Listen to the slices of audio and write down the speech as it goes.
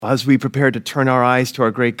As we prepare to turn our eyes to our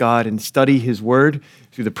great God and study his word,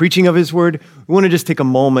 through the preaching of his word, we want to just take a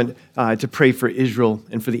moment to pray for Israel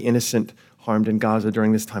and for the innocent harmed in Gaza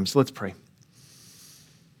during this time. So let's pray.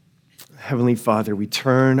 Heavenly Father, we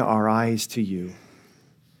turn our eyes to you.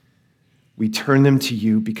 We turn them to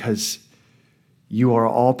you because you are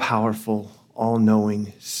all-powerful,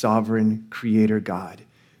 all-knowing, sovereign creator God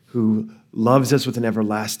who loves us with an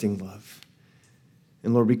everlasting love.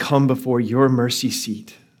 And Lord, we come before your mercy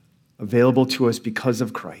seat, available to us because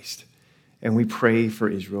of Christ. And we pray for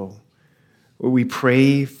Israel. We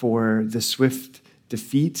pray for the swift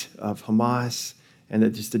defeat of Hamas and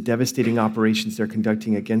just the devastating operations they're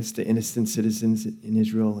conducting against the innocent citizens in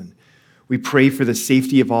Israel. And we pray for the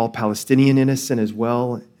safety of all Palestinian innocent as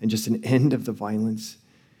well, and just an end of the violence.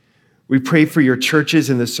 We pray for your churches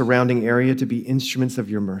in the surrounding area to be instruments of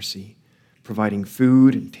your mercy, providing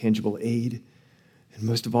food and tangible aid, and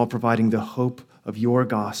most of all, providing the hope of your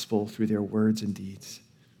gospel through their words and deeds.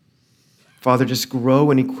 Father, just grow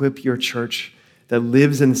and equip your church that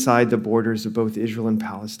lives inside the borders of both Israel and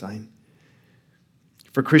Palestine.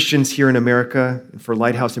 For Christians here in America, and for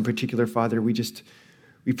Lighthouse in particular, Father, we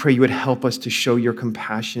pray you would help us to show your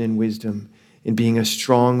compassion and wisdom in being a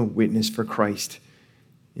strong witness for Christ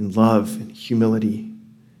in love and humility.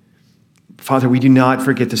 Father, we do not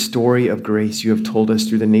forget the story of grace you have told us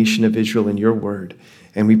through the nation of Israel in your word.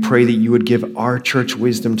 And we pray that you would give our church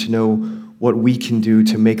wisdom to know what we can do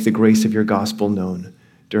to make the grace of your gospel known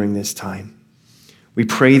during this time. We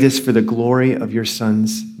pray this for the glory of your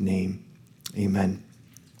Son's name. Amen.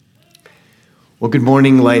 Well, good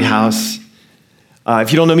morning, Lighthouse.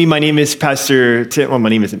 If you don't know me, my name is Pastor Tim. Well, my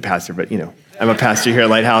name isn't Pastor, but I'm a pastor here at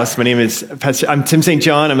Lighthouse. My name is I'm Tim St.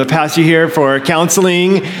 John. I'm a pastor here for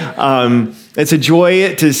counseling. It's a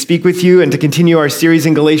joy to speak with you and to continue our series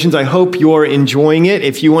in Galatians. I hope you're enjoying it.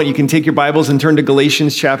 If you want, you can take your Bibles and turn to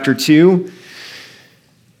Galatians chapter 2.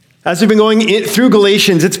 As we've been going through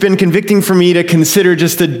Galatians, it's been convicting for me to consider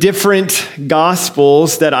just the different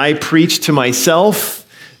gospels that I preach to myself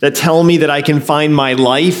that tell me that I can find my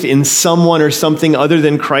life in someone or something other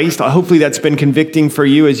than Christ. Hopefully that's been convicting for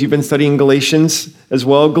you as you've been studying Galatians as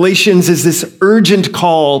well. Galatians is this urgent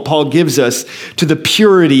call Paul gives us to the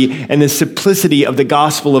purity and the simplicity of the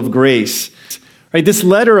gospel of grace. Right, this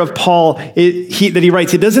letter of Paul that he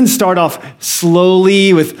writes, it doesn't start off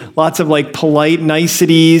slowly with lots of polite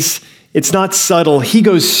niceties. It's not subtle. He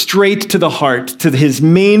goes straight to the heart, to his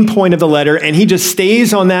main point of the letter, and he just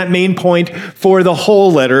stays on that main point for the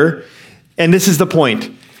whole letter. And this is the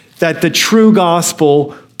point, that the true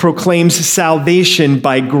gospel proclaims salvation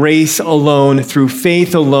by grace alone, through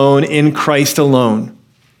faith alone, in Christ alone.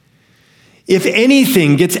 If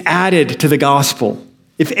anything gets added to the gospel,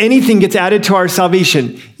 if anything gets added to our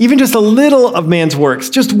salvation, even just a little of man's works,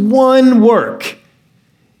 just one work,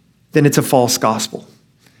 then it's a false gospel.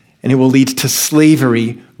 And it will lead to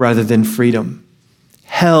slavery rather than freedom,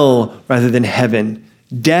 hell rather than heaven,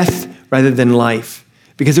 death rather than life,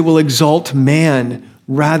 because it will exalt man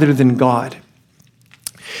rather than God.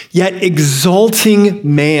 Yet exalting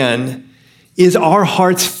man is our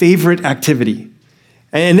heart's favorite activity.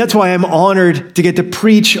 And that's why I'm honored to get to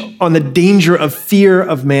preach on the danger of fear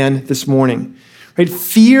of man this morning. Right?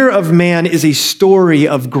 Fear of man is a story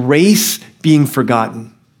of grace being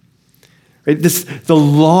forgotten. Right? The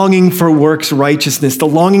longing for works righteousness, the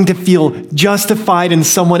longing to feel justified in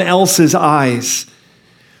someone else's eyes.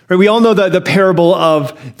 Right? We all know the parable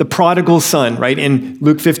of the prodigal son, right? In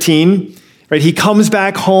Luke 15, right? He comes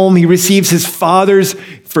back home, he receives his father's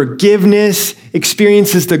forgiveness,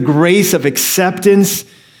 experiences the grace of acceptance.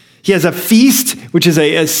 He has a feast, which is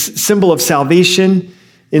a symbol of salvation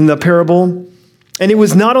in the parable. And it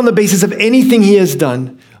was not on the basis of anything he has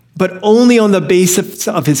done, but only on the basis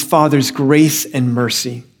of his father's grace and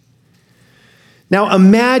mercy. Now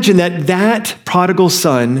imagine that prodigal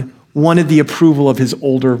son wanted the approval of his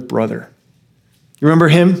older brother. You remember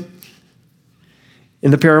him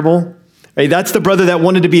in the parable? Right, that's the brother that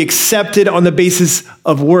wanted to be accepted on the basis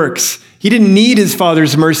of works. He didn't need his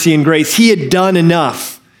father's mercy and grace. He had done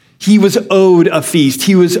enough. He was owed a feast.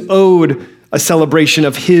 He was owed a celebration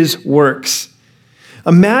of his works.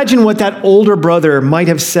 Imagine what that older brother might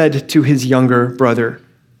have said to his younger brother.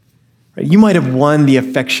 Right, you might have won the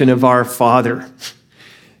affection of our father.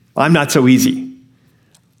 I'm not so easy.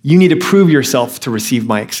 You need to prove yourself to receive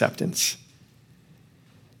my acceptance.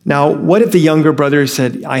 Now, what if the younger brother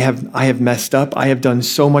said, I have messed up. I have done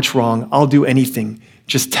so much wrong. I'll do anything.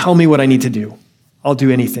 Just tell me what I need to do. I'll do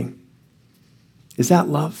anything. Is that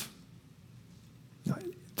love? No,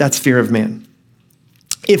 that's fear of man.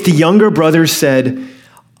 If the younger brother said,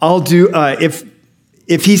 I'll do,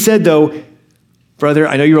 if he said though, brother,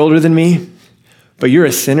 I know you're older than me, but you're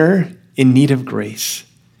a sinner in need of grace,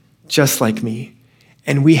 just like me.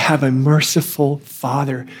 And we have a merciful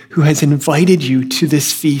Father who has invited you to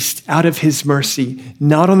this feast out of his mercy,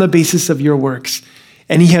 not on the basis of your works.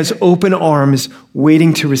 And he has open arms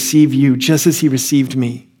waiting to receive you just as he received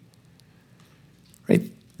me. Right?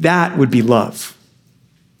 That would be love.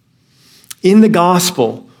 In the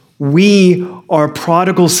gospel, we are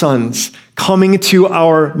prodigal sons coming to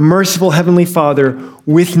our merciful Heavenly Father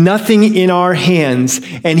with nothing in our hands,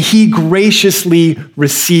 and he graciously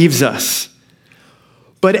receives us.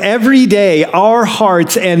 But every day, our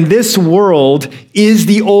hearts and this world is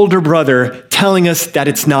the older brother telling us that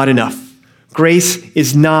it's not enough. Grace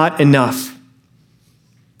is not enough.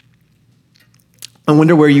 I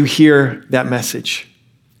wonder where you hear that message.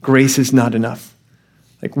 Grace is not enough.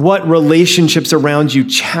 Like, what relationships around you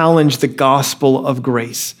challenge the gospel of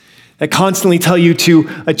grace that constantly tell you to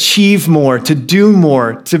achieve more, to do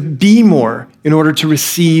more, to be more in order to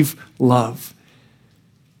receive love?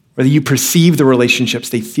 Whether you perceive the relationships,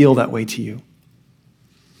 they feel that way to you.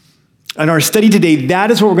 In our study today,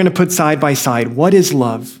 that is what we're going to put side by side. What is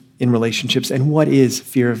love in relationships, and what is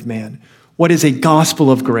fear of man? What is a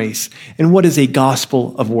gospel of grace, and what is a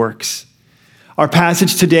gospel of works? Our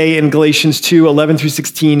passage today in Galatians 2, 11 through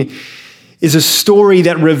 16 is a story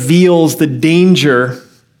that reveals the danger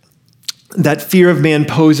that fear of man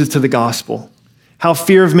poses to the gospel. How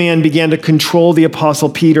fear of man began to control the Apostle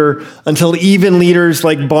Peter until even leaders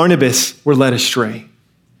like Barnabas were led astray.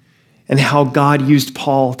 And how God used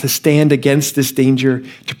Paul to stand against this danger,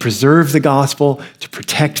 to preserve the gospel, to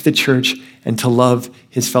protect the church, and to love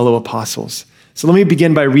his fellow apostles. So let me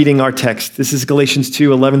begin by reading our text. This is Galatians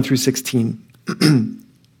 2, 11 through 16.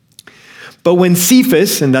 But when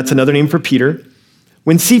Cephas, and that's another name for Peter,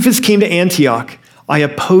 when Cephas came to Antioch, I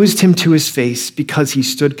opposed him to his face because he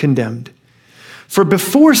stood condemned. For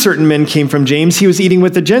before certain men came from James, he was eating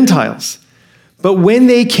with the Gentiles. But when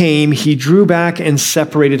they came, he drew back and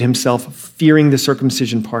separated himself, fearing the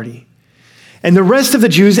circumcision party. And the rest of the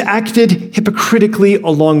Jews acted hypocritically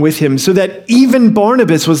along with him, so that even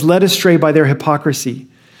Barnabas was led astray by their hypocrisy.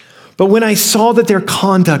 But when I saw that their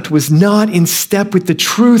conduct was not in step with the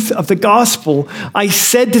truth of the gospel, I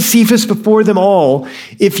said to Cephas before them all,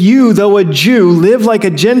 if you, though a Jew, live like a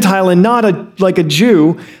Gentile and not like a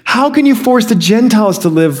Jew, how can you force the Gentiles to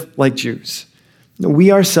live like Jews?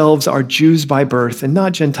 We ourselves are Jews by birth and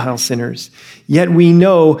not Gentile sinners. Yet we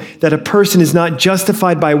know that a person is not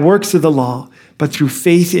justified by works of the law, but through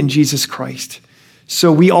faith in Jesus Christ. So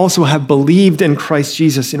we also have believed in Christ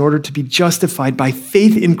Jesus in order to be justified by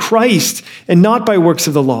faith in Christ and not by works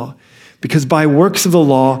of the law, because by works of the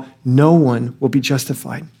law, no one will be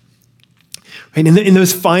justified. Right? In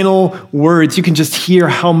those final words, you can just hear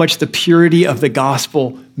how much the purity of the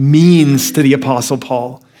gospel means to the Apostle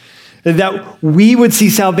Paul. That we would see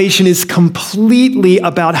salvation is completely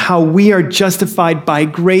about how we are justified by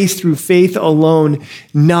grace through faith alone,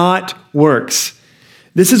 not works.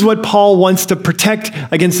 This is what Paul wants to protect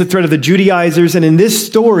against the threat of the Judaizers. And in this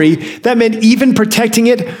story, that meant even protecting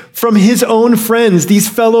it from his own friends, these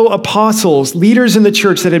fellow apostles, leaders in the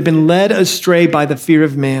church that had been led astray by the fear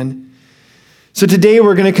of man. So today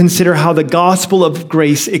we're going to consider how the gospel of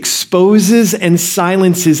grace exposes and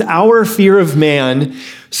silences our fear of man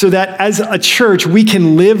so that as a church, we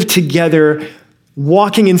can live together,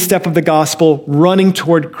 walking in step of the gospel, running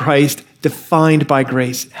toward Christ, defined by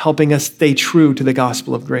grace, helping us stay true to the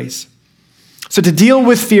gospel of grace. So to deal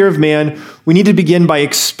with fear of man, we need to begin by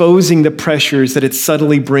exposing the pressures that it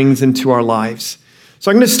subtly brings into our lives.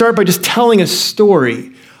 So I'm going to start by just telling a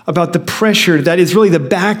story about the pressure that is really the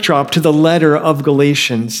backdrop to the letter of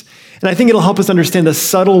Galatians. And I think it'll help us understand the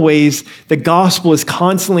subtle ways the gospel is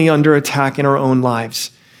constantly under attack in our own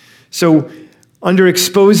lives. So under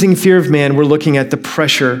exposing fear of man, we're looking at the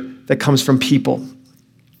pressure that comes from people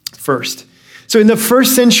first. So in the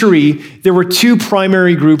first century, there were two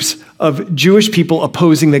primary groups of Jewish people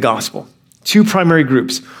opposing the gospel. Two primary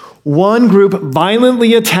groups. One group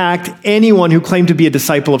violently attacked anyone who claimed to be a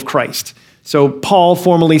disciple of Christ. So Paul,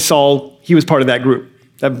 formerly Saul, he was part of that group,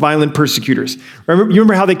 that violent persecutors. You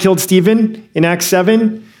remember how they killed Stephen in Acts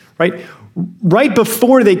 7, right? Right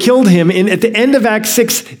before they killed him, at the end of Acts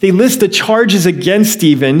 6, they list the charges against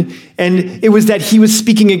Stephen, and it was that he was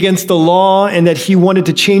speaking against the law and that he wanted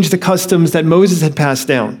to change the customs that Moses had passed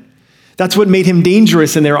down. That's what made him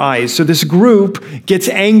dangerous in their eyes. So this group gets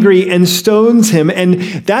angry and stones him, and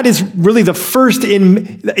that is really the first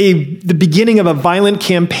the beginning of a violent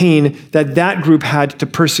campaign that group had to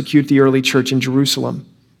persecute the early church in Jerusalem.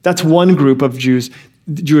 That's one group of Jews.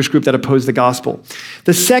 the Jewish group that opposed the gospel.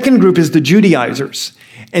 The second group is the Judaizers,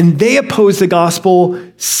 and they opposed the gospel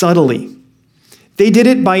subtly. They did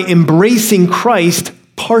it by embracing Christ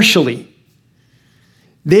partially.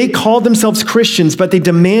 They called themselves Christians, but they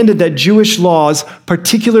demanded that Jewish laws,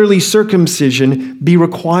 particularly circumcision, be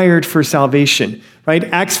required for salvation. Right?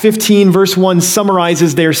 Acts 15, verse 1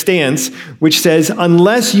 summarizes their stance, which says,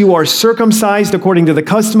 unless you are circumcised according to the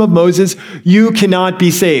custom of Moses, you cannot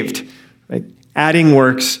be saved. Right? Adding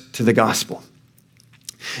works to the gospel.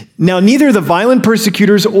 Now, neither the violent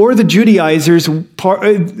persecutors or the Judaizers,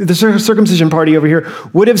 the circumcision party over here,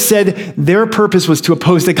 would have said their purpose was to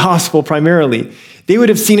oppose the gospel primarily. They would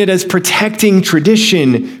have seen it as protecting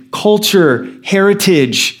tradition, culture,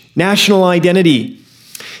 heritage, national identity.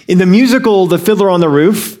 In the musical The Fiddler on the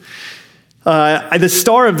Roof, the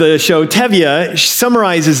star of the show, Tevye,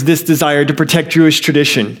 summarizes this desire to protect Jewish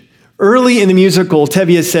tradition. Early in the musical,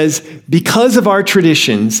 Tevye says, because of our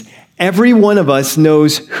traditions, every one of us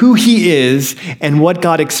knows who he is and what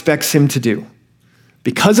God expects him to do.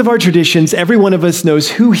 Because of our traditions, every one of us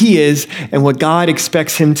knows who he is and what God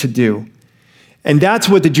expects him to do. And that's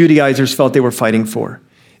what the Judaizers felt they were fighting for,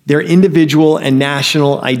 their individual and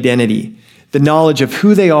national identity, the knowledge of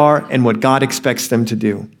who they are and what God expects them to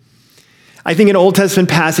do. I think an Old Testament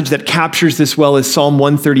passage that captures this well is Psalm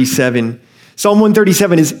 137. Psalm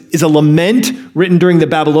 137 is a lament written during the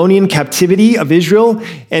Babylonian captivity of Israel.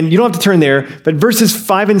 And you don't have to turn there, but verses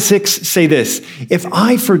 5 and 6 say this: if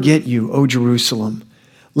I forget you, O Jerusalem,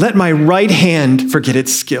 let my right hand forget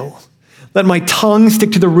its skill. Let my tongue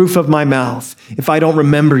stick to the roof of my mouth if I don't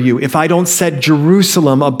remember you, if I don't set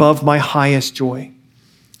Jerusalem above my highest joy.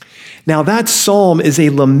 Now that psalm is a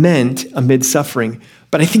lament amid suffering,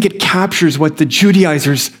 but I think it captures what the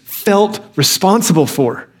Judaizers felt responsible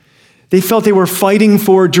for. They felt they were fighting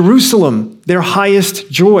for Jerusalem, their highest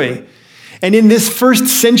joy. And in this first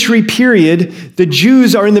century period, the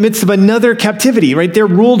Jews are in the midst of another captivity, right? They're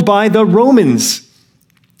ruled by the Romans.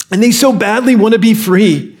 And they so badly want to be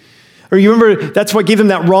free. Or you remember, that's what gave them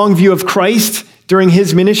that wrong view of Christ during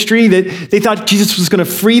his ministry, that they thought Jesus was going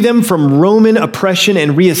to free them from Roman oppression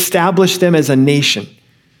and reestablish them as a nation.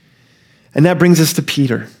 And that brings us to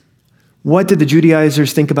Peter. What did the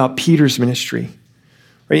Judaizers think about Peter's ministry?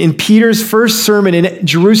 In Peter's first sermon in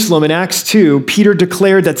Jerusalem in Acts 2, Peter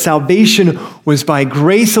declared that salvation was by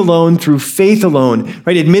grace alone, through faith alone,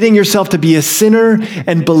 right? Admitting yourself to be a sinner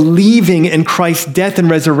and believing in Christ's death and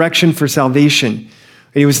resurrection for salvation.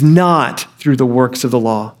 It was not through the works of the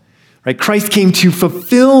law, right? Christ came to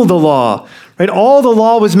fulfill the law, right? All the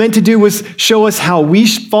law was meant to do was show us how we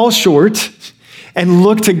fall short and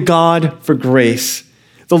look to God for grace.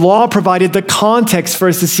 The law provided the context for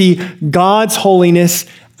us to see God's holiness,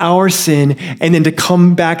 our sin, and then to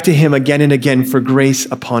come back to him again and again for grace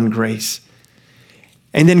upon grace.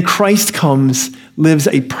 And then Christ comes, lives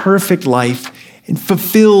a perfect life, and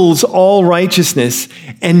fulfills all righteousness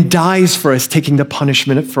and dies for us, taking the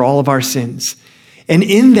punishment for all of our sins. And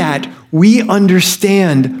in that, we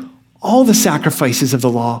understand all the sacrifices of the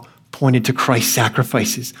law pointed to Christ's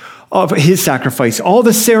sacrifices, of his sacrifice. All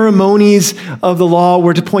the ceremonies of the law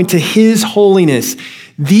were to point to his holiness.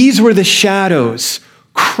 These were the shadows.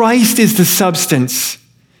 Christ is the substance.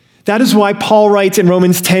 That is why Paul writes in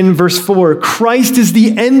Romans 10, verse 4, Christ is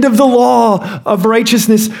the end of the law of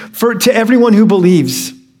righteousness to everyone who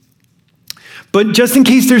believes. But just in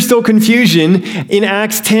case there's still confusion, in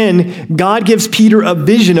Acts 10, God gives Peter a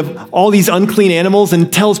vision of all these unclean animals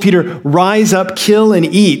and tells Peter, rise up, kill, and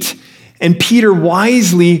eat. And Peter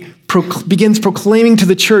wisely begins proclaiming to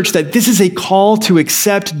the church that this is a call to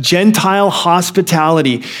accept Gentile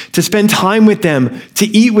hospitality, to spend time with them, to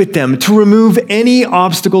eat with them, to remove any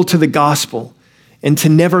obstacle to the gospel, and to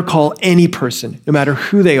never call any person, no matter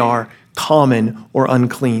who they are, common or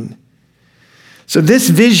unclean. So this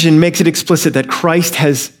vision makes it explicit that Christ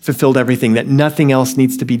has fulfilled everything, that nothing else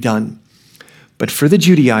needs to be done. But for the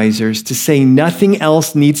Judaizers, to say nothing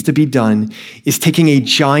else needs to be done is taking a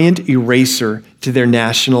giant eraser to their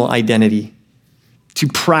national identity, to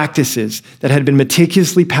practices that had been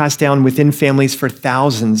meticulously passed down within families for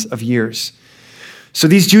thousands of years. So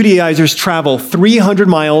these Judaizers travel 300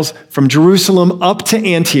 miles from Jerusalem up to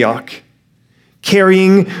Antioch,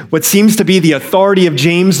 carrying what seems to be the authority of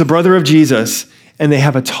James, the brother of Jesus, and they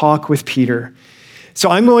have a talk with Peter. So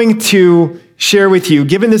I'm going to share with you,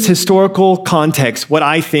 given this historical context, what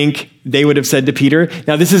I think they would have said to Peter.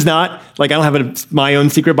 Now, this is not like I don't have my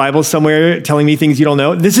own secret Bible somewhere telling me things you don't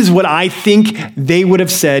know. This is what I think they would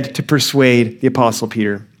have said to persuade the Apostle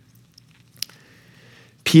Peter.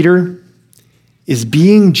 Peter, is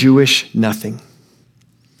being Jewish nothing?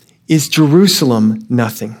 Is Jerusalem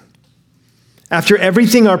nothing? After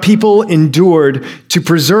everything our people endured to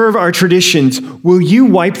preserve our traditions, will you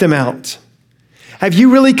wipe them out? Have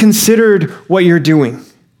you really considered what you're doing?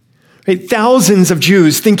 Right? Thousands of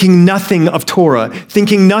Jews thinking nothing of Torah,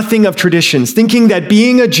 thinking nothing of traditions, thinking that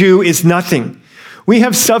being a Jew is nothing. We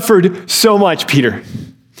have suffered so much, Peter.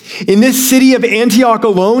 In this city of Antioch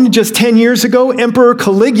alone, just 10 years ago, Emperor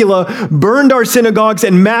Caligula burned our synagogues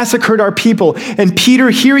and massacred our people. And Peter,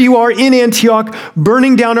 here you are in Antioch,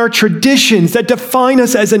 burning down our traditions that define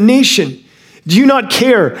us as a nation. Do you not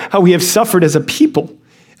care how we have suffered as a people?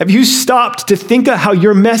 Have you stopped to think of how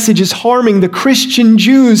your message is harming the Christian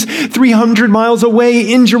Jews 300 miles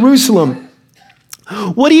away in Jerusalem?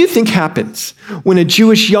 What do you think happens when a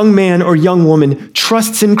Jewish young man or young woman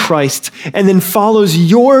trusts in Christ and then follows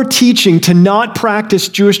your teaching to not practice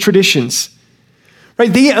Jewish traditions?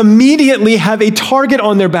 Right? They immediately have a target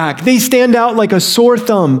on their back. They stand out like a sore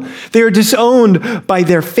thumb. They are disowned by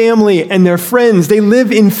their family and their friends. They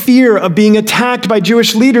live in fear of being attacked by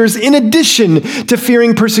Jewish leaders in addition to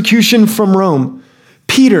fearing persecution from Rome.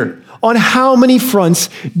 Peter, on how many fronts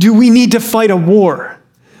do we need to fight a war?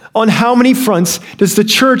 On how many fronts does the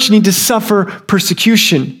church need to suffer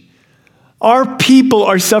persecution? Our people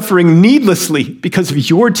are suffering needlessly because of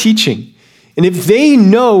your teaching. And if they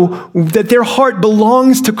know that their heart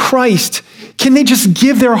belongs to Christ, can they just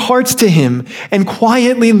give their hearts to him and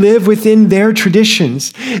quietly live within their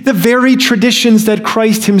traditions, the very traditions that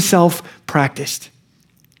Christ himself practiced?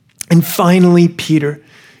 And finally, Peter,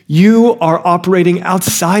 you are operating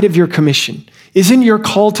outside of your commission. Isn't your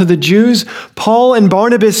call to the Jews? Paul and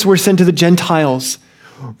Barnabas were sent to the Gentiles.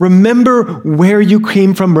 Remember where you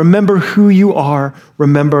came from. Remember who you are.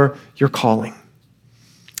 Remember your calling.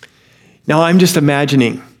 Now, I'm just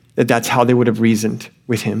imagining that that's how they would have reasoned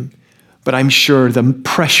with him. But I'm sure the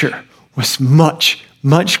pressure was much,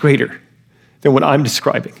 much greater than what I'm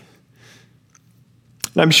describing.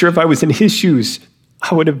 And I'm sure if I was in his shoes,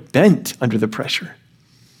 I would have bent under the pressure.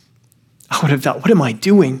 I would have thought, what am I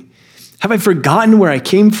doing? Have I forgotten where I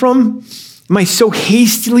came from? Am I so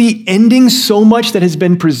hastily ending so much that has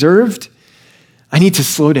been preserved? I need to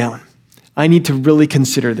slow down. I need to really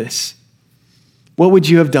consider this. What would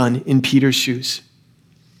you have done in Peter's shoes?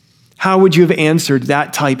 How would you have answered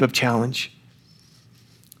that type of challenge?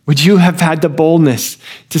 Would you have had the boldness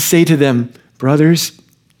to say to them, brothers,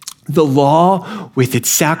 the law with its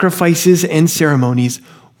sacrifices and ceremonies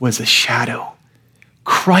was a shadow.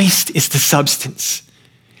 Christ is the substance.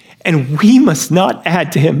 And we must not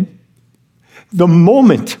add to him. The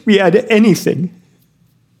moment we add anything,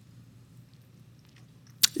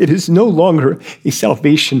 it is no longer a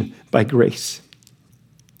salvation by grace.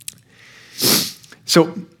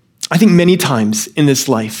 So I think many times in this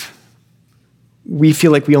life, we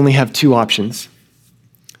feel like we only have two options.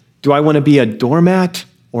 Do I want to be a doormat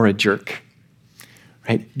or a jerk?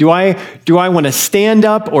 Right? Do I want to stand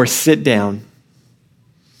up or sit down?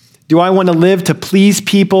 Do I want to live to please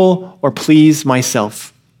people or please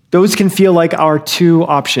myself? Those can feel like our two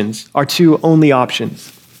options, our two only options.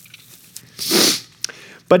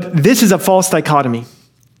 But this is a false dichotomy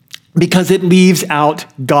because it leaves out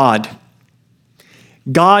God.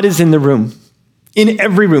 God is in the room, in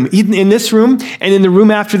every room, even in this room and in the room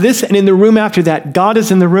after this and in the room after that. God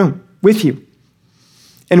is in the room with you.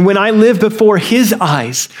 And when I live before his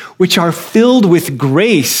eyes, which are filled with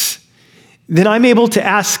grace, then I'm able to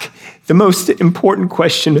ask the most important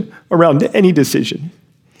question around any decision.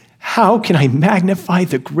 How can I magnify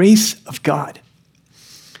the grace of God?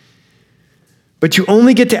 But you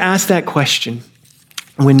only get to ask that question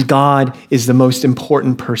when God is the most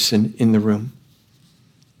important person in the room.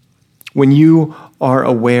 When you are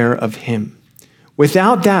aware of him.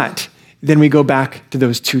 Without that, then we go back to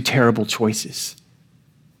those two terrible choices.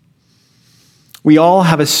 We all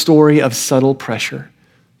have a story of subtle pressure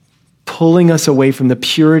pulling us away from the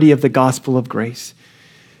purity of the gospel of grace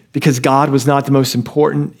because God was not the most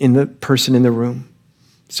important in the person in the room.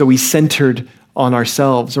 So we centered on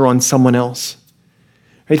ourselves or on someone else.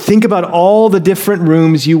 Right? Think about all the different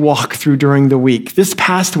rooms you walk through during the week. This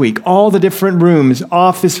past week, all the different rooms,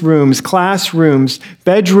 office rooms, classrooms,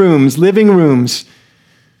 bedrooms, living rooms.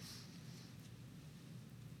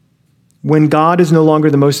 When God is no longer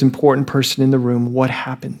the most important person in the room, what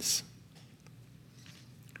happens?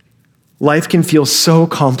 Life can feel so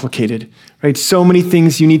complicated, right? So many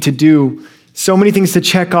things you need to do, so many things to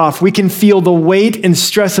check off. We can feel the weight and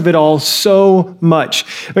stress of it all so much,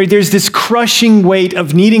 right? There's this crushing weight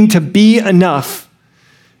of needing to be enough,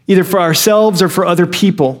 either for ourselves or for other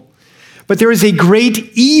people. But there is a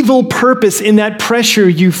great evil purpose in that pressure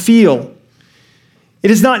you feel. It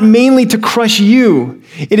is not mainly to crush you.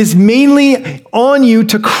 It is mainly on you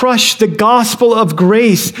to crush the gospel of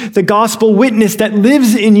grace, the gospel witness that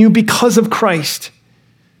lives in you because of Christ.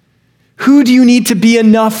 Who do you need to be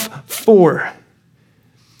enough for?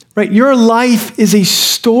 Right? Your life is a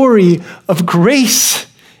story of grace,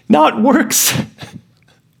 not works.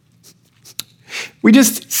 We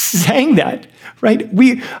just sang that, right?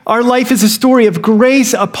 Our life is a story of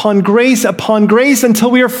grace upon grace upon grace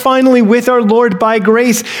until we are finally with our Lord by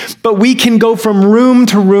grace. But we can go from room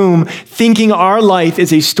to room thinking our life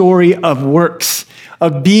is a story of works,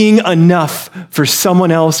 of being enough for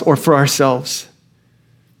someone else or for ourselves.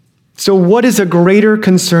 So what is a greater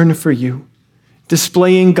concern for you?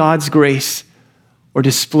 Displaying God's grace or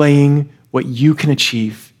displaying what you can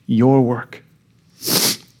achieve, your work?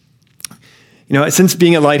 Since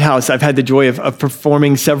being at Lighthouse, I've had the joy of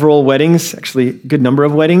performing several weddings, actually a good number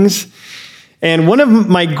of weddings. And one of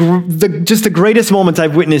the greatest moments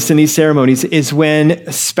I've witnessed in these ceremonies is when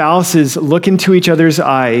spouses look into each other's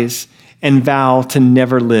eyes and vow to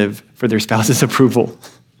never live for their spouse's approval.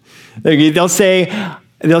 They'll say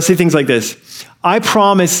things like this: I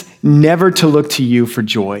promise never to look to you for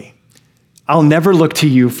joy. I'll never look to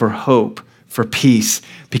you for hope, for peace,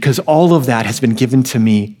 because all of that has been given to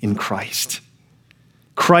me in Christ.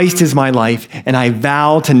 Christ is my life, and I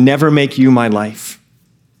vow to never make you my life.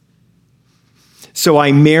 So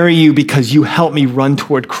I marry you because you help me run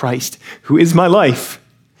toward Christ, who is my life,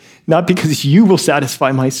 not because you will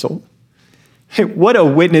satisfy my soul. Hey, what a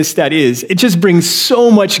witness that is. It just brings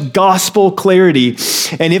so much gospel clarity.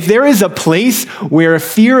 And if there is a place where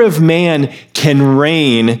fear of man can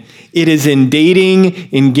reign, it is in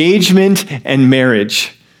dating, engagement, and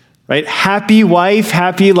marriage, right? Happy wife,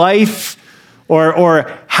 happy life, or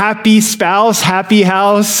happy spouse, happy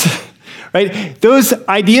house, right? Those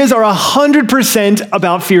ideas are 100%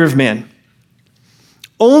 about fear of man.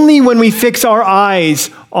 Only when we fix our eyes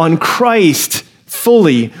on Christ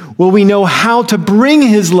fully will we know how to bring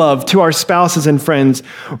his love to our spouses and friends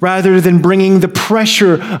rather than bringing the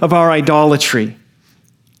pressure of our idolatry.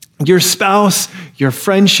 Your spouse, your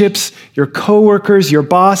friendships, your coworkers, your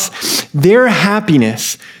boss, their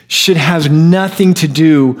happiness should have nothing to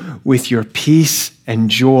do with your peace and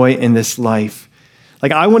joy in this life.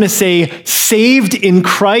 I want to say, saved in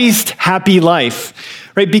Christ, happy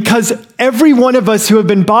life, right? Because every one of us who have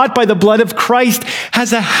been bought by the blood of Christ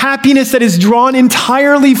has a happiness that is drawn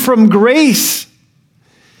entirely from grace.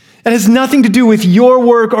 It has nothing to do with your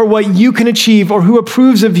work or what you can achieve or who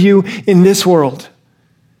approves of you in this world.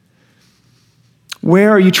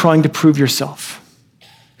 Where are you trying to prove yourself?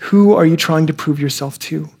 Who are you trying to prove yourself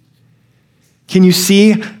to? Can you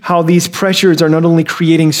see how these pressures are not only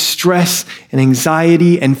creating stress and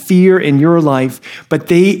anxiety and fear in your life, but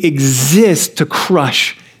they exist to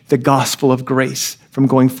crush the gospel of grace from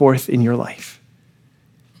going forth in your life?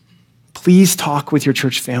 Please talk with your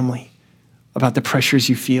church family about the pressures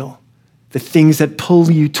you feel, the things that pull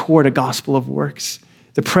you toward a gospel of works,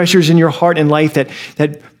 the pressures in your heart and life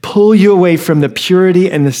that pull you away from the purity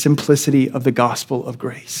and the simplicity of the gospel of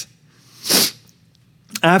grace.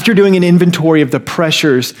 After doing an inventory of the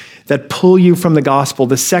pressures that pull you from the gospel,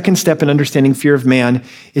 the second step in understanding fear of man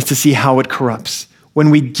is to see how it corrupts.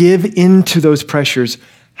 When we give in to those pressures,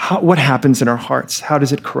 what happens in our hearts? How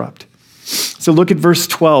does it corrupt? So look at verse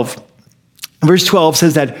 12. Verse 12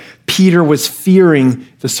 says that Peter was fearing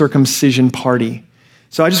the circumcision party.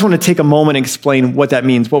 So I just want to take a moment and explain what that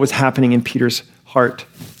means, what was happening in Peter's heart.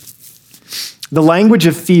 The language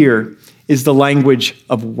of fear is the language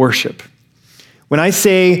of worship. When I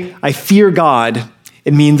say I fear God,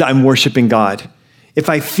 it means I'm worshiping God. If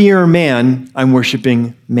I fear man, I'm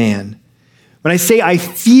worshiping man. When I say I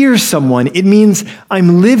fear someone, it means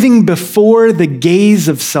I'm living before the gaze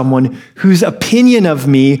of someone whose opinion of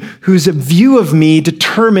me, whose view of me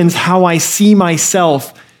determines how I see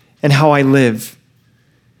myself and how I live.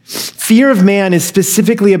 Fear of man is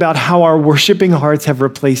specifically about how our worshiping hearts have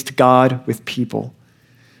replaced God with people.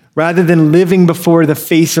 Rather than living before the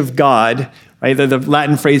face of God, right? The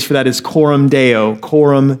Latin phrase for that is coram Deo,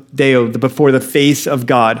 before the face of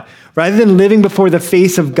God. Rather than living before the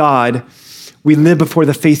face of God, we live before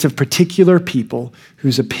the face of particular people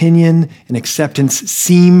whose opinion and acceptance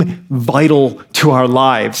seem vital to our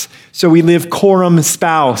lives. So we live coram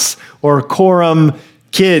spouse, or coram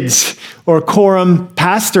kids, or coram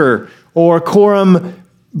pastor, or coram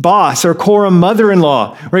boss, or coram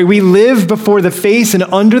mother-in-law, right? We live before the face and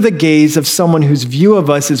under the gaze of someone whose view of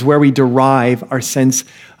us is where we derive our sense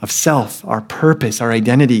of self, our purpose, our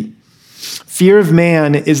identity. Fear of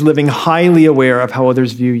man is living highly aware of how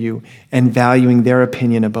others view you and valuing their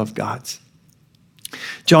opinion above God's.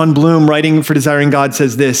 John Bloom, writing for Desiring God,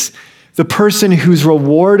 says this: the person whose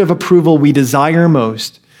reward of approval we desire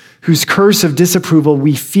most, whose curse of disapproval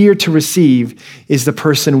we fear to receive, is the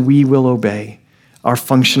person we will obey, our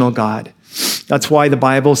functional God. That's why the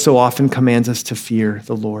Bible so often commands us to fear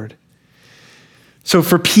the Lord. So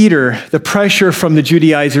for Peter, the pressure from the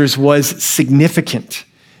Judaizers was significant,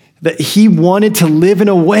 that he wanted to live in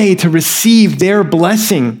a way to receive their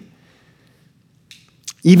blessing,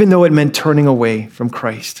 even though it meant turning away from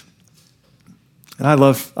Christ. And I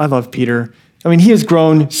love Peter. I mean, he has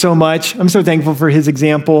grown so much. I'm so thankful for his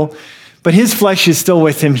example, but his flesh is still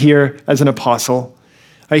with him here as an apostle.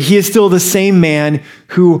 He is still the same man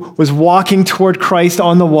who was walking toward Christ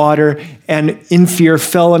on the water and in fear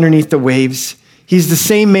fell underneath the waves. He's the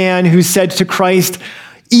same man who said to Christ,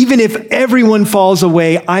 even if everyone falls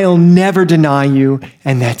away, I'll never deny you.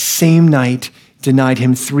 And that same night denied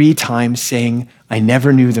him 3 times, saying, I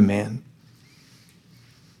never knew the man.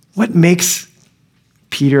 What makes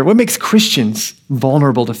Christians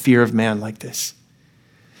vulnerable to fear of man like this?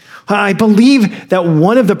 I believe that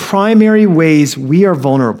one of the primary ways we are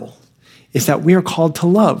vulnerable is that we are called to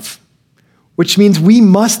love, which means we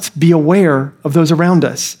must be aware of those around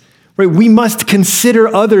us. Right? We must consider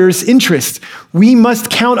others' interests. We must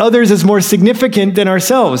count others as more significant than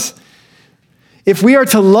ourselves. If we are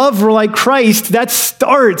to love like Christ, that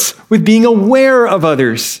starts with being aware of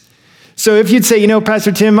others. So if you'd say,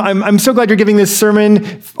 Pastor Tim, I'm so glad you're giving this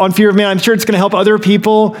sermon on fear of man. I'm sure it's going to help other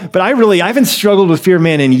people, but I haven't struggled with fear of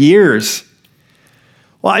man in years.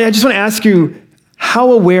 Well, I just want to ask you,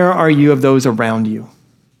 how aware are you of those around you?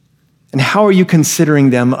 And how are you considering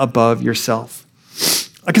them above yourself?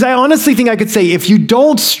 Because I honestly think I could say, if you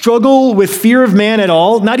don't struggle with fear of man at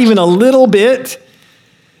all, not even a little bit,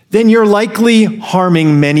 then you're likely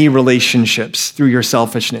harming many relationships through your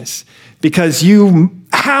selfishness, because you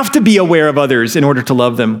have to be aware of others in order to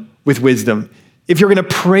love them with wisdom. If you're going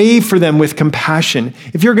to pray for them with compassion,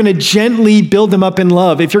 if you're going to gently build them up in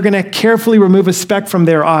love, if you're going to carefully remove a speck from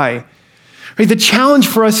their eye. Right? The challenge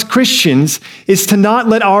for us Christians is to not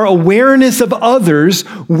let our awareness of others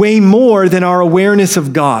weigh more than our awareness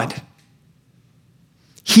of God.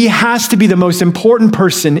 He has to be the most important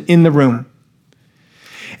person in the room.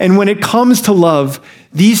 And when it comes to love,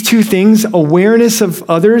 these two things, awareness of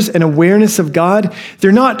others and awareness of God,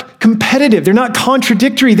 they're not competitive, they're not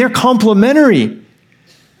contradictory, they're complementary.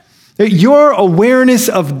 Your awareness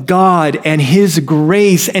of God and His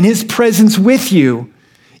grace and His presence with you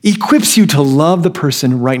equips you to love the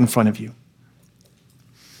person right in front of you.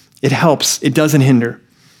 It helps, it doesn't hinder.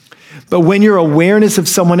 But when your awareness of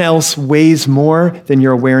someone else weighs more than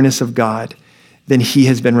your awareness of God, then He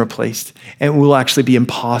has been replaced. And it will actually be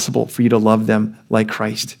impossible for you to love them like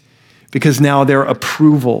Christ. Because now their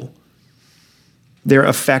approval, their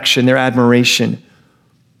affection, their admiration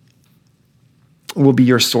will be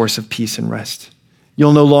your source of peace and rest.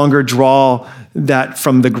 You'll no longer draw that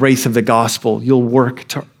from the grace of the gospel. You'll work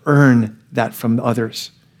to earn that from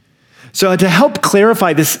others. So to help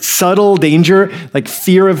clarify this subtle danger, like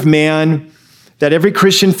fear of man, that every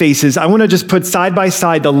Christian faces, I want to just put side by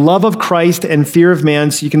side the love of Christ and fear of man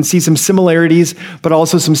so you can see some similarities, but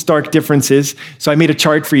also some stark differences. So I made a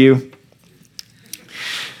chart for you.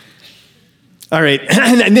 All right.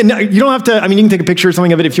 And then you don't have to, you can take a picture or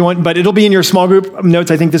something of it if you want, but it'll be in your small group notes,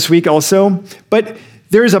 I think, this week also. But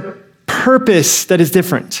there's a purpose that is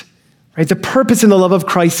different. Right? The purpose in the love of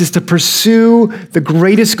Christ is to pursue the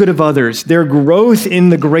greatest good of others, their growth in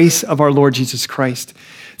the grace of our Lord Jesus Christ.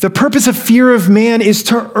 The purpose of fear of man is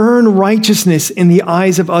to earn righteousness in the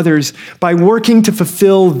eyes of others by working to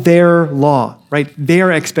fulfill their law, right?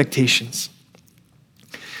 Their expectations.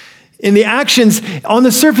 In the actions, on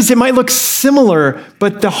the surface, it might look similar,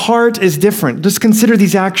 but the heart is different. Just consider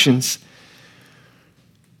these actions.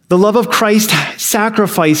 The love of Christ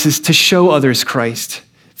sacrifices to show others Christ.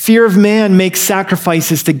 Fear of man makes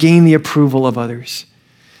sacrifices to gain the approval of others.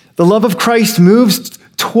 The love of Christ moves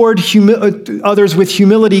toward others with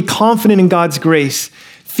humility, confident in God's grace.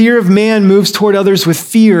 Fear of man moves toward others with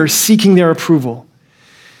fear, seeking their approval.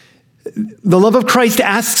 The love of Christ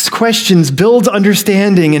asks questions, builds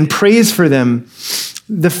understanding, and prays for them.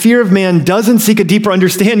 The fear of man doesn't seek a deeper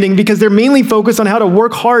understanding because they're mainly focused on how to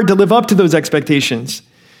work hard to live up to those expectations.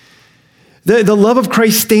 The love of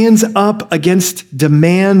Christ stands up against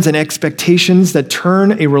demands and expectations that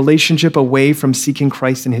turn a relationship away from seeking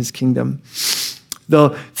Christ and His kingdom.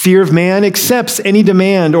 The fear of man accepts any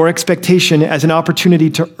demand or expectation as an opportunity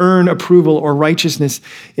to earn approval or righteousness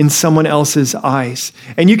in someone else's eyes.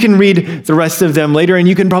 And you can read the rest of them later, and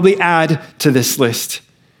you can probably add to this list.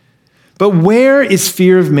 But where is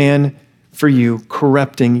fear of man for you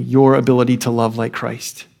corrupting your ability to love like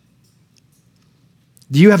Christ?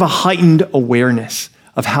 Do you have a heightened awareness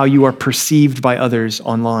of how you are perceived by others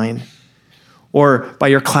online, or by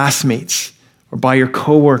your classmates, or by your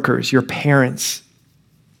coworkers, your parents?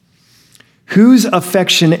 Whose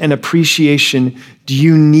affection and appreciation do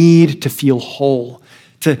you need to feel whole?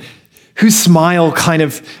 Whose smile kind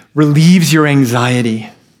of relieves your anxiety,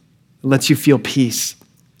 lets you feel peace?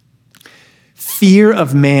 Fear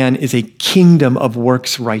of man is a kingdom of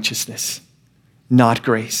works righteousness, not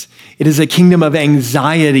grace. It is a kingdom of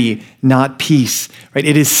anxiety, not peace, right?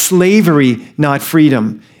 It is slavery, not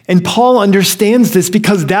freedom. And Paul understands this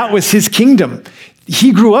because that was his kingdom.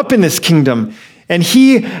 He grew up in this kingdom, and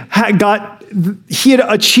he had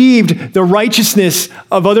achieved the righteousness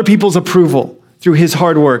of other people's approval through his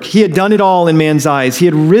hard work. He had done it all in man's eyes. He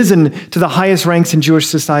had risen to the highest ranks in Jewish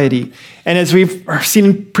society. And as we've seen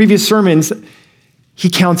in previous sermons, he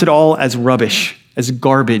counts it all as rubbish, as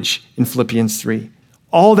garbage in Philippians 3.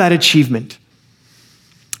 All that achievement,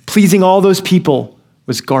 pleasing all those people,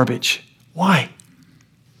 was garbage. Why?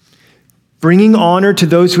 Bringing honor to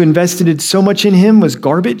those who invested so much in him was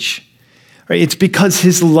garbage. Right? It's because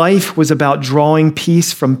his life was about drawing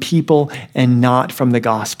peace from people and not from the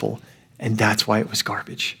gospel. And that's why it was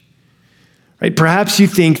garbage. Right? Perhaps you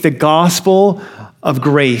think the gospel of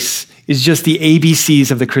grace is just the ABCs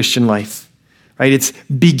of the Christian life. Right? It's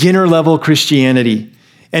beginner level Christianity.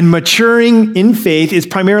 And maturing in faith is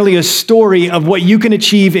primarily a story of what you can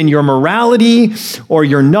achieve in your morality or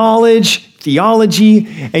your knowledge, theology,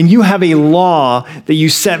 and you have a law that you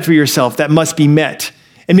set for yourself that must be met.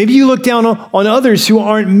 And maybe you look down on others who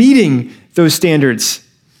aren't meeting those standards.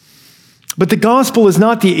 But the gospel is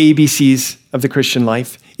not the ABCs of the Christian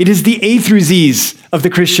life. It is the A through Zs of the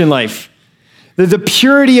Christian life. The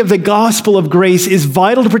purity of the gospel of grace is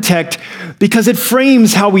vital to protect because it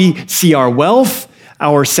frames how we see our wealth,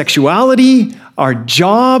 our sexuality, our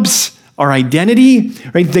jobs, our identity.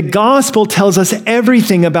 Right? The gospel tells us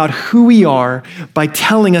everything about who we are by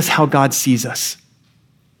telling us how God sees us.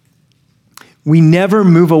 We never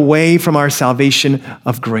move away from our salvation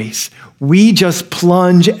of grace. We just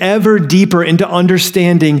plunge ever deeper into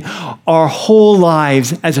understanding our whole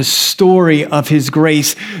lives as a story of his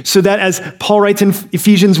grace, so that, as Paul writes in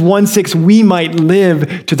Ephesians 1:6, we might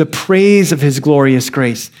live to the praise of his glorious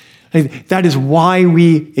grace. That is why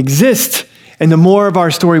we exist. And the more of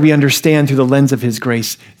our story we understand through the lens of his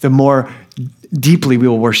grace, the more deeply we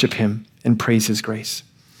will worship him and praise his grace.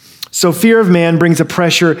 So fear of man brings a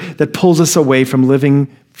pressure that pulls us away from living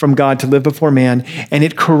from God to live before man, and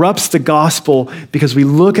it corrupts the gospel because we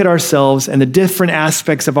look at ourselves and the different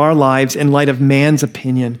aspects of our lives in light of man's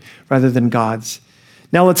opinion rather than God's.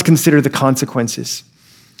 Now let's consider the consequences.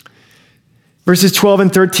 Verses 12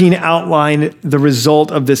 and 13 outline the result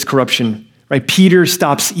of this corruption. Right? Peter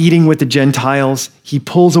stops eating with the Gentiles. He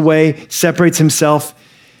pulls away, separates himself.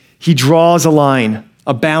 He draws a line,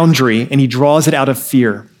 a boundary, and he draws it out of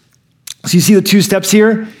fear. So you see the two steps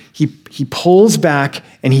here? He pulls back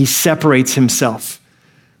and he separates himself.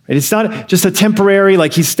 Right? It's not just a temporary,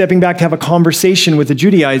 like he's stepping back to have a conversation with the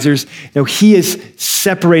Judaizers. No, he is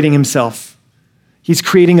separating himself. He's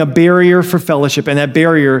creating a barrier for fellowship, and that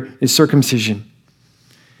barrier is circumcision.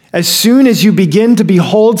 As soon as you begin to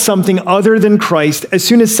behold something other than Christ, as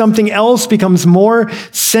soon as something else becomes more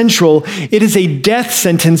central, it is a death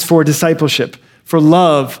sentence for discipleship, for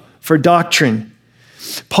love, for doctrine.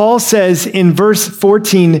 Paul says in verse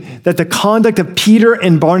 14 that the conduct of Peter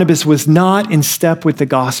and Barnabas was not in step with the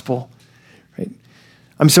gospel. Right?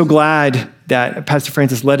 I'm so glad that Pastor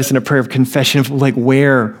Francis led us in a prayer of confession of like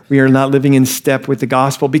where we are not living in step with the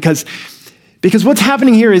gospel, because what's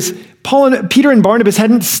happening here is Peter and Barnabas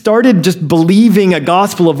hadn't started just believing a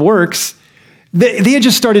gospel of works. They had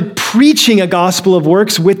just started preaching a gospel of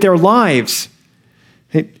works with their lives.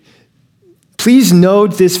 Right? Please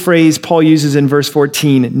note this phrase Paul uses in verse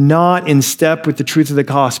 14, not in step with the truth of the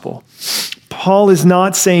gospel. Paul is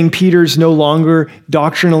not saying Peter's no longer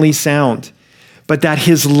doctrinally sound, but that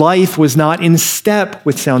his life was not in step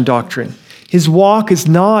with sound doctrine. His walk is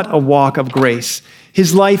not a walk of grace.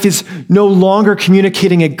 His life is no longer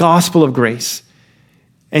communicating a gospel of grace.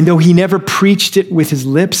 And though he never preached it with his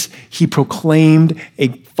lips, he proclaimed a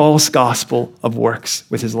false gospel of works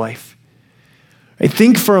with his life. I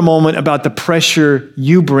think for a moment about the pressure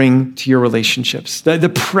you bring to your relationships,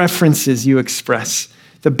 the preferences you express,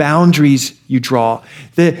 the boundaries you draw,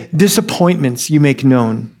 the disappointments you make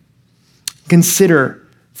known. Consider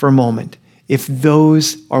for a moment if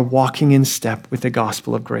those are walking in step with the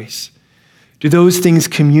gospel of grace. Do those things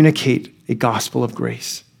communicate a gospel of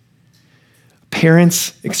grace?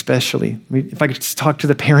 parents especially, if I could just talk to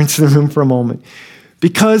the parents in the room for a moment,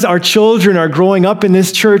 because our children are growing up in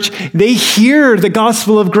this church, they hear the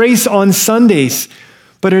gospel of grace on Sundays,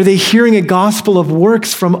 but are they hearing a gospel of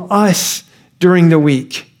works from us during the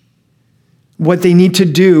week? What they need to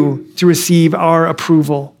do to receive our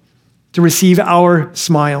approval, to receive our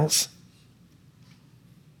smiles.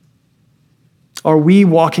 Are we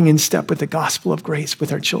walking in step with the gospel of grace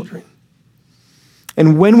with our children?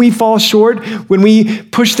 And when we fall short, when we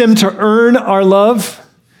push them to earn our love,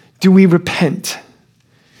 do we repent?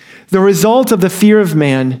 The result of the fear of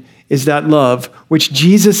man is that love, which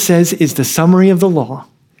Jesus says is the summary of the law,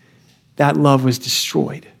 that love was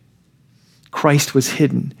destroyed. Christ was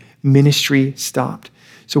hidden. Ministry stopped.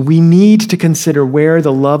 So we need to consider where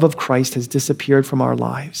the love of Christ has disappeared from our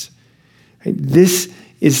lives. This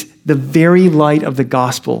is the very light of the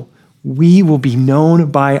gospel. We will be known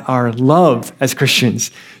by our love as Christians.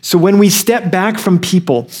 So when we step back from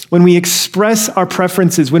people, when we express our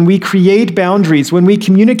preferences, when we create boundaries, when we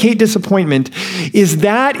communicate disappointment, is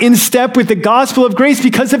that in step with the gospel of grace?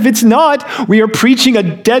 Because if it's not, we are preaching a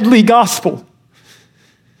deadly gospel.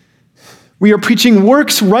 We are preaching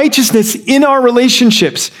works righteousness in our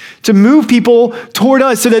relationships to move people toward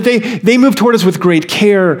us so that they move toward us with great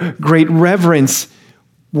care, great reverence,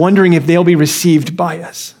 wondering if they'll be received by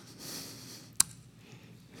us.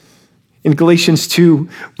 In Galatians 2,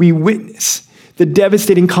 we witness the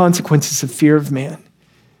devastating consequences of fear of man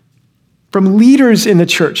from leaders in the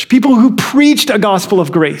church, people who preached a gospel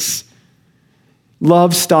of grace.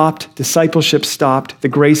 Love stopped, discipleship stopped, the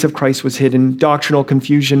grace of Christ was hidden, doctrinal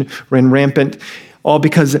confusion ran rampant, all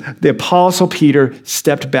because the Apostle Peter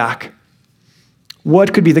stepped back.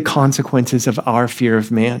 What could be the consequences of our fear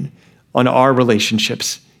of man on our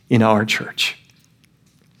relationships in our church?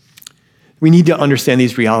 We need to understand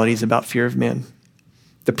these realities about fear of man,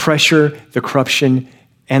 the pressure, the corruption,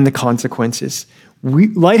 and the consequences.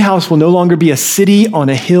 Lighthouse will no longer be a city on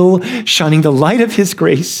a hill shining the light of his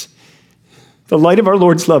grace, the light of our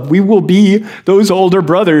Lord's love. We will be those older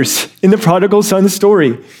brothers in the prodigal son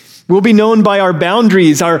story. We'll be known by our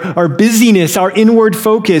boundaries, our busyness, our inward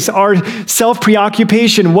focus, our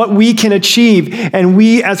self-preoccupation, what we can achieve. And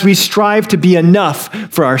as we strive to be enough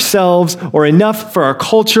for ourselves or enough for our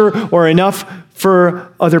culture or enough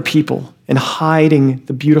for other people and hiding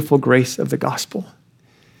the beautiful grace of the gospel.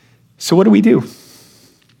 So what do?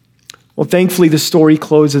 Well, thankfully, the story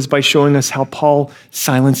closes by showing us how Paul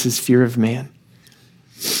silences fear of man.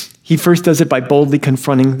 He first does it by boldly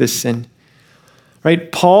confronting this sin.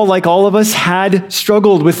 Right? Paul, like all of us, had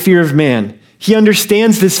struggled with fear of man. He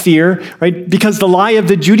understands this fear, right? Because the lie of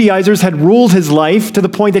the Judaizers had ruled his life to the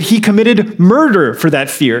point that he committed murder for that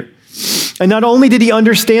fear. And not only did he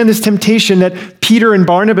understand this temptation that Peter and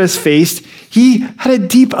Barnabas faced, he had a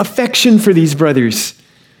deep affection for these brothers,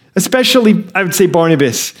 especially, I would say,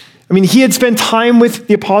 Barnabas. I mean, he had spent time with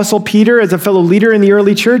the Apostle Peter as a fellow leader in the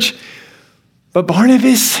early church, but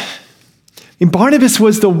Barnabas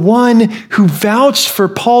was the one who vouched for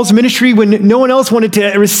Paul's ministry when no one else wanted to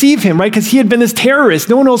receive him, right? Because he had been this terrorist.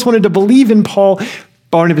 No one else wanted to believe in Paul.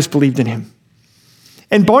 Barnabas believed in him.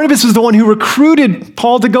 And Barnabas was the one who recruited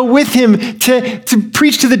Paul to go with him to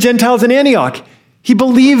preach to the Gentiles in Antioch. He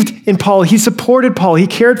believed in Paul. He supported Paul. He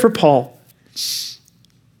cared for Paul.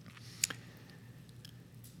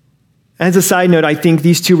 As a side note, I think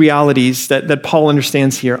these two realities that Paul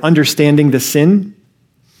understands here, understanding the sin,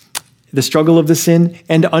 the struggle of the sin,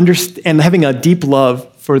 and having a deep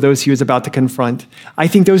love for those he was about to confront. I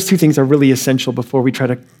think those two things are really essential before we try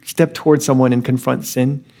to step towards someone and confront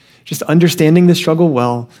sin. Just understanding the struggle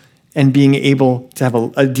well and being able to have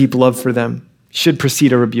a deep love for them should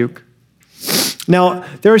precede a rebuke. Now,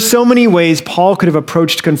 there are so many ways Paul could have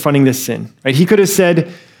approached confronting this sin. Right? He could have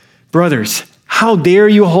said, brothers, how dare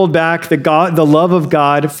you hold back the love of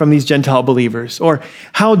God from these Gentile believers? Or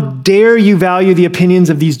how dare you value the opinions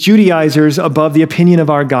of these Judaizers above the opinion of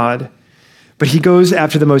our God? But he goes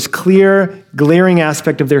after the most clear, glaring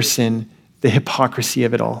aspect of their sin, the hypocrisy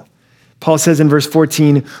of it all. Paul says in verse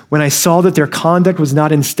 14, when I saw that their conduct was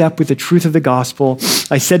not in step with the truth of the gospel,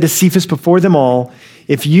 I said to Cephas before them all,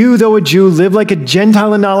 if you, though a Jew, live like a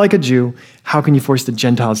Gentile and not like a Jew, how can you force the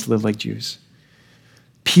Gentiles to live like Jews?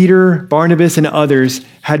 Peter, Barnabas, and others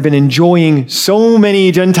had been enjoying so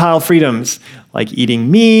many Gentile freedoms, like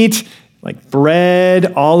eating meat, like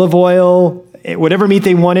bread, olive oil, whatever meat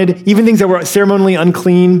they wanted, even things that were ceremonially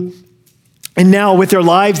unclean. And now with their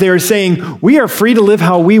lives, they are saying, we are free to live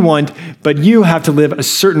how we want, but you have to live a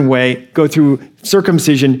certain way, go through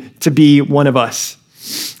circumcision to be one of us.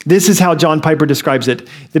 This is how John Piper describes it.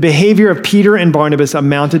 The behavior of Peter and Barnabas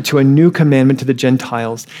amounted to a new commandment to the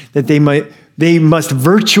Gentiles, that they might they must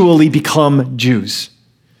virtually become Jews.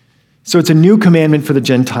 So it's a new commandment for the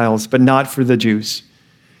Gentiles, but not for the Jews.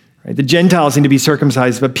 Right? The Gentiles need to be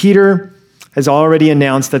circumcised, but Peter has already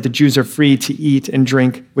announced that the Jews are free to eat and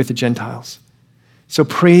drink with the Gentiles. So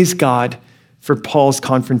praise God for Paul's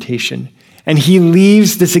confrontation. And he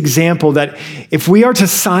leaves this example that if we are to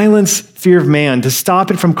silence fear of man, to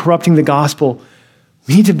stop it from corrupting the gospel,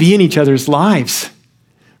 we need to be in each other's lives.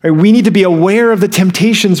 Right? We need to be aware of the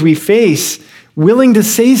temptations we face, willing to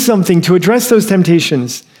say something to address those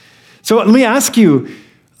temptations. So let me ask you,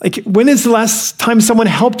 when is the last time someone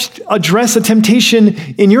helped address a temptation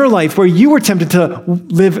in your life where you were tempted to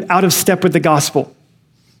live out of step with the gospel?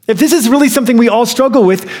 If this is really something we all struggle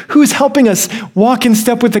with, who's helping us walk in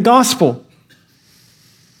step with the gospel?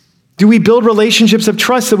 Do we build relationships of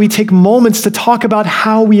trust that we take moments to talk about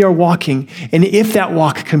how we are walking and if that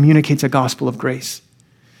walk communicates a gospel of grace?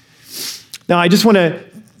 Now, I just want to,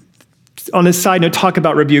 on a side note, talk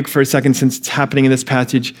about rebuke for a second since it's happening in this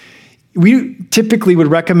passage. We typically would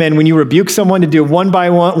recommend when you rebuke someone to do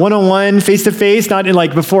one-on-one, face-to-face, not in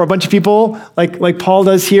before a bunch of people like Paul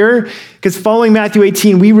does here. Because following Matthew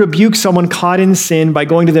 18, we rebuke someone caught in sin by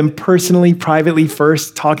going to them personally, privately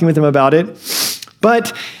first, talking with them about it.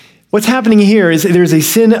 But what's happening here is there's a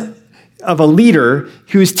sin of a leader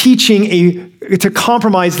who's teaching to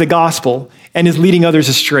compromise the gospel and is leading others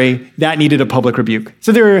astray. That needed a public rebuke.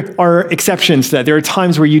 So there are exceptions to that. There are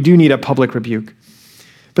times where you do need a public rebuke.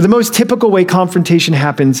 But the most typical way confrontation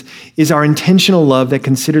happens is our intentional love that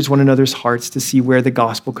considers one another's hearts to see where the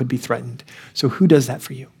gospel could be threatened. So who does that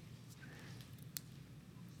for you?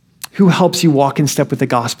 Who helps you walk in step with the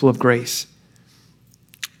gospel of grace?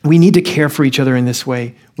 We need to care for each other in this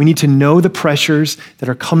way. We need to know the pressures that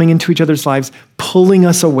are coming into each other's lives, pulling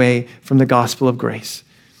us away from the gospel of grace.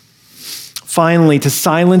 Finally, to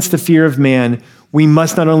silence the fear of man, we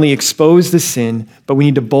must not only expose the sin, but we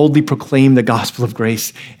need to boldly proclaim the gospel of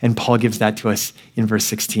grace. And Paul gives that to us in verse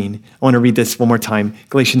 16. I want to read this one more time.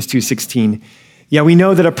 Galatians 2:16. Yeah, we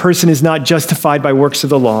know that a person is not justified by works of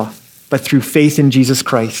the law, but through faith in Jesus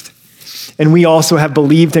Christ. And we also have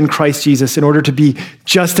believed in Christ Jesus in order to be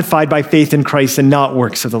justified by faith in Christ and not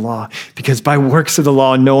works of the law. Because by works of the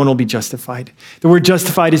law, no one will be justified. The word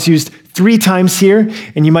justified is used 3 times here.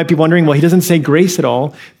 And you might be wondering, well, he doesn't say grace at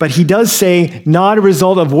all. But he does say not a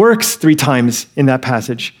result of works 3 times in that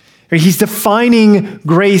passage. He's defining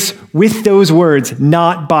grace with those words,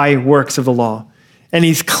 not by works of the law. And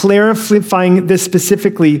he's clarifying this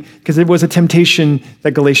specifically because it was a temptation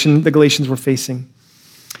that the Galatians were facing.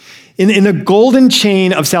 In the golden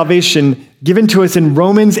chain of salvation given to us in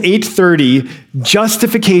Romans 8:30,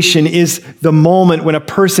 justification is the moment when a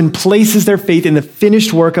person places their faith in the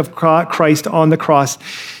finished work of Christ on the cross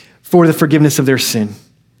for the forgiveness of their sin.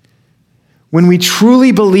 When we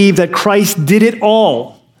truly believe that Christ did it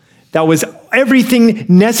all, that was everything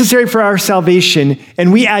necessary for our salvation,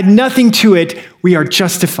 and we add nothing to it, we are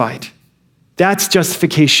justified. That's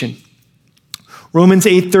justification. Romans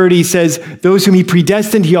 8:30 says, those whom he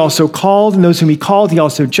predestined, he also called, and those whom he called, he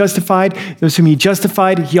also justified. Those whom he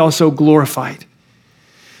justified, he also glorified.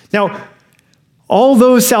 Now, all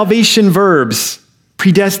those salvation verbs,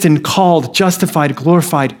 predestined, called, justified,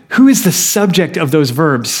 glorified, who is the subject of those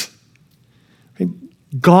verbs?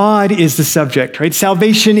 God is the subject, right?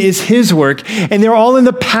 Salvation is his work, and they're all in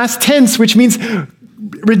the past tense, which means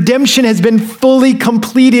redemption has been fully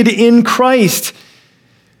completed in Christ.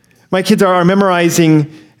 My kids are memorizing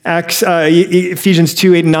Ephesians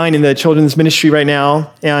 2, 8, and 9 in the children's ministry right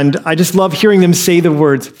now. And I just love hearing them say the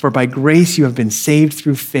words, for by grace you have been saved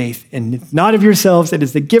through faith, and not of yourselves. It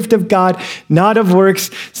is the gift of God, not of works,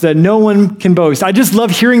 so that no one can boast. I just love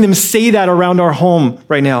hearing them say that around our home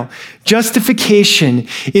right now. Justification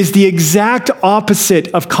is the exact opposite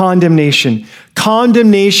of condemnation.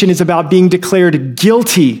 Condemnation is about being declared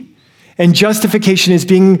guilty, and justification is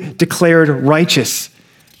being declared righteous.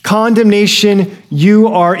 Condemnation, you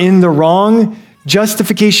are in the wrong.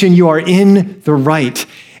 Justification, you are in the right.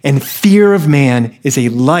 And fear of man is a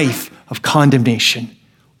life of condemnation,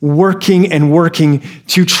 working and working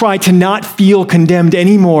to try to not feel condemned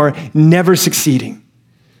anymore, never succeeding.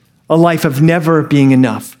 A life of never being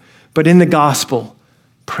enough. But in the gospel,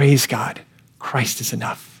 praise God, Christ is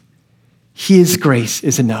enough. His grace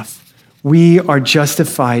is enough. We are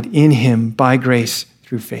justified in him by grace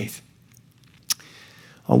through faith.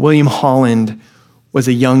 William Holland was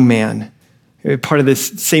a young man, part of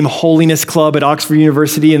this same holiness club at Oxford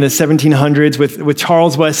University in the 1700s with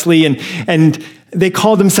Charles Wesley, and they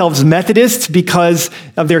called themselves Methodists because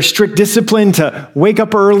of their strict discipline to wake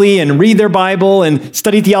up early and read their Bible and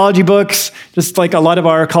study theology books, just like a lot of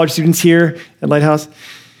our college students here at Lighthouse,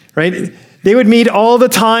 right? They would meet all the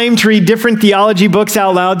time to read different theology books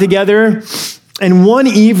out loud together. And one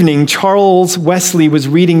evening, Charles Wesley was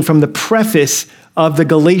reading from the preface of the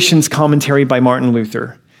Galatians commentary by Martin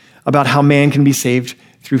Luther about how man can be saved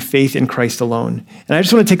through faith in Christ alone. And I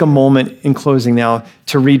just want to take a moment in closing now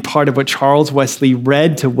to read part of what Charles Wesley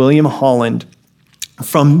read to William Holland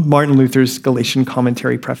from Martin Luther's Galatian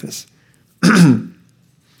commentary preface.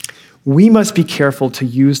 We must be careful to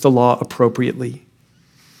use the law appropriately.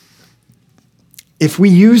 If we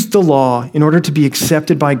use the law in order to be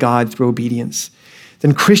accepted by God through obedience,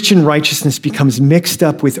 then Christian righteousness becomes mixed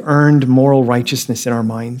up with earned moral righteousness in our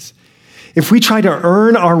minds. If we try to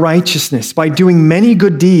earn our righteousness by doing many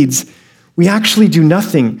good deeds, we actually do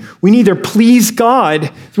nothing. We neither please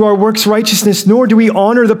God through our works righteousness, nor do we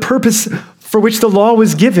honor the purpose for which the law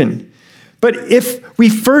was given. But if we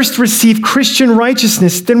first receive Christian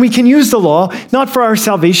righteousness, then we can use the law, not for our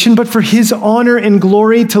salvation, but for his honor and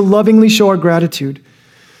glory to lovingly show our gratitude.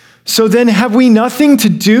 So then have we nothing to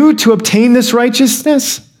do to obtain this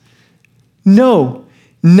righteousness? No,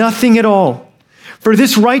 nothing at all. For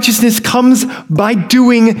this righteousness comes by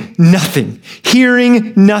doing nothing,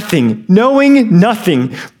 hearing nothing, knowing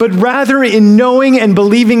nothing, but rather in knowing and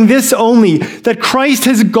believing this only, that Christ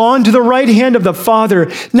has gone to the right hand of the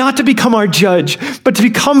Father, not to become our judge, but to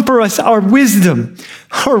become for us our wisdom,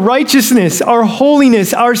 our righteousness, our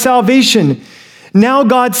holiness, our salvation. Now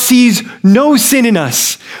God sees no sin in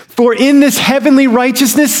us, for in this heavenly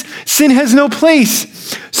righteousness, sin has no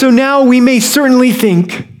place. So now we may certainly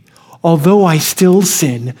think, although I still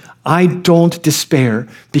sin, I don't despair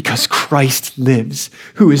because Christ lives,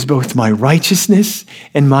 who is both my righteousness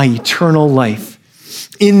and my eternal life.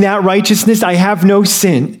 In that righteousness, I have no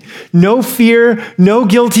sin, no fear, no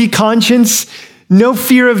guilty conscience, no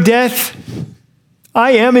fear of death.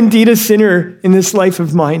 I am indeed a sinner in this life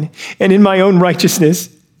of mine and in my own righteousness,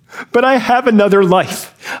 but I have another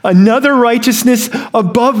life, another righteousness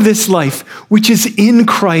above this life, which is in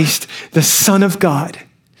Christ, the Son of God,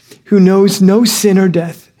 who knows no sin or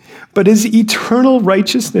death, but is eternal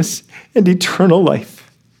righteousness and eternal life.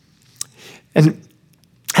 And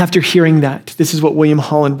after hearing that, this is what William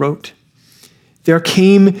Holland wrote. There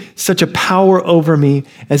came such a power over me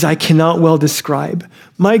as I cannot well describe.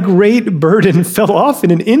 My great burden fell off in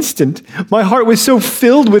an instant. My heart was so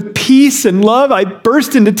filled with peace and love, I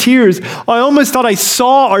burst into tears. I almost thought I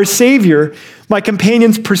saw our Savior. My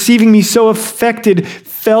companions, perceiving me so affected,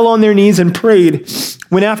 fell on their knees and prayed.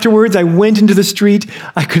 When afterwards I went into the street,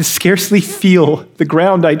 I could scarcely feel the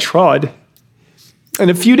ground I trod. And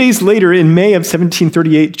a few days later, in May of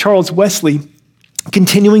 1738, Charles Wesley,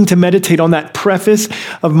 continuing to meditate on that preface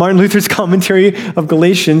of Martin Luther's commentary of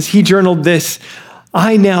Galatians, he journaled this: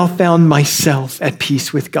 I now found myself at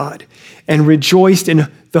peace with God and rejoiced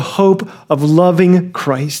in the hope of loving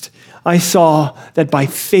Christ. I saw that by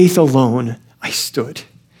faith alone I stood.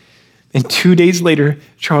 And 2 days later,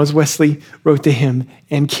 Charles Wesley wrote the hymn,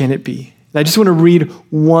 And Can It Be? And I just want to read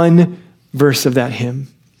one verse of that hymn.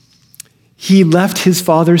 He left his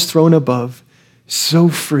Father's throne above, so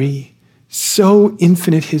free, so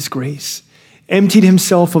infinite his grace, emptied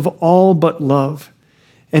himself of all but love,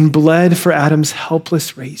 and bled for Adam's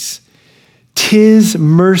helpless race. 'Tis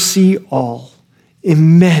mercy all,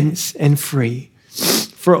 immense and free,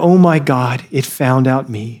 for, oh my God, it found out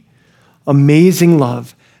me. Amazing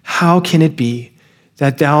love, how can it be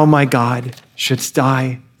that thou, my God, shouldst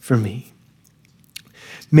die for me?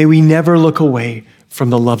 May we never look away from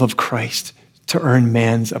the love of Christ to earn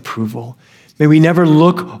man's approval. May we never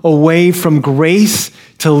look away from grace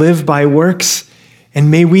to live by works. And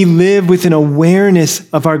may we live with an awareness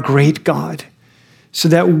of our great God so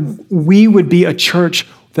that we would be a church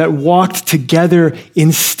that walked together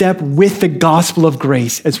in step with the gospel of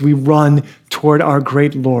grace as we run toward our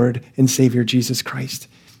great Lord and Savior, Jesus Christ.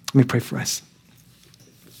 Let me pray for us.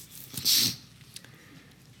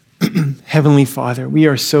 Heavenly Father, we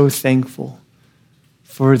are so thankful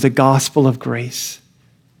for the gospel of grace,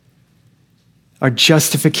 our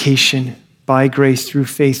justification by grace through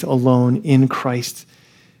faith alone in Christ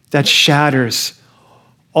that shatters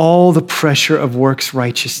all the pressure of works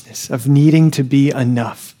righteousness, of needing to be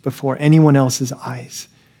enough before anyone else's eyes.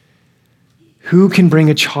 Who can bring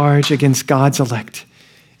a charge against God's elect?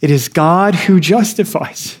 It is God who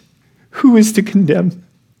justifies. Who is to condemn?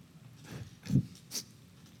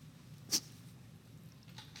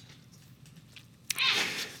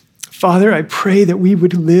 Father, I pray that we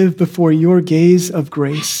would live before your gaze of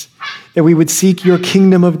grace, that we would seek your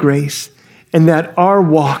kingdom of grace, and that our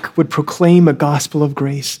walk would proclaim a gospel of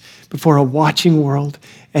grace before a watching world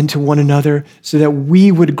and to one another, so that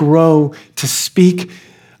we would grow to speak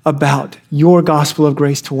about your gospel of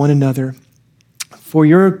grace to one another For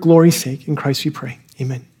your glory's sake, in Christ we pray.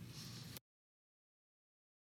 Amen.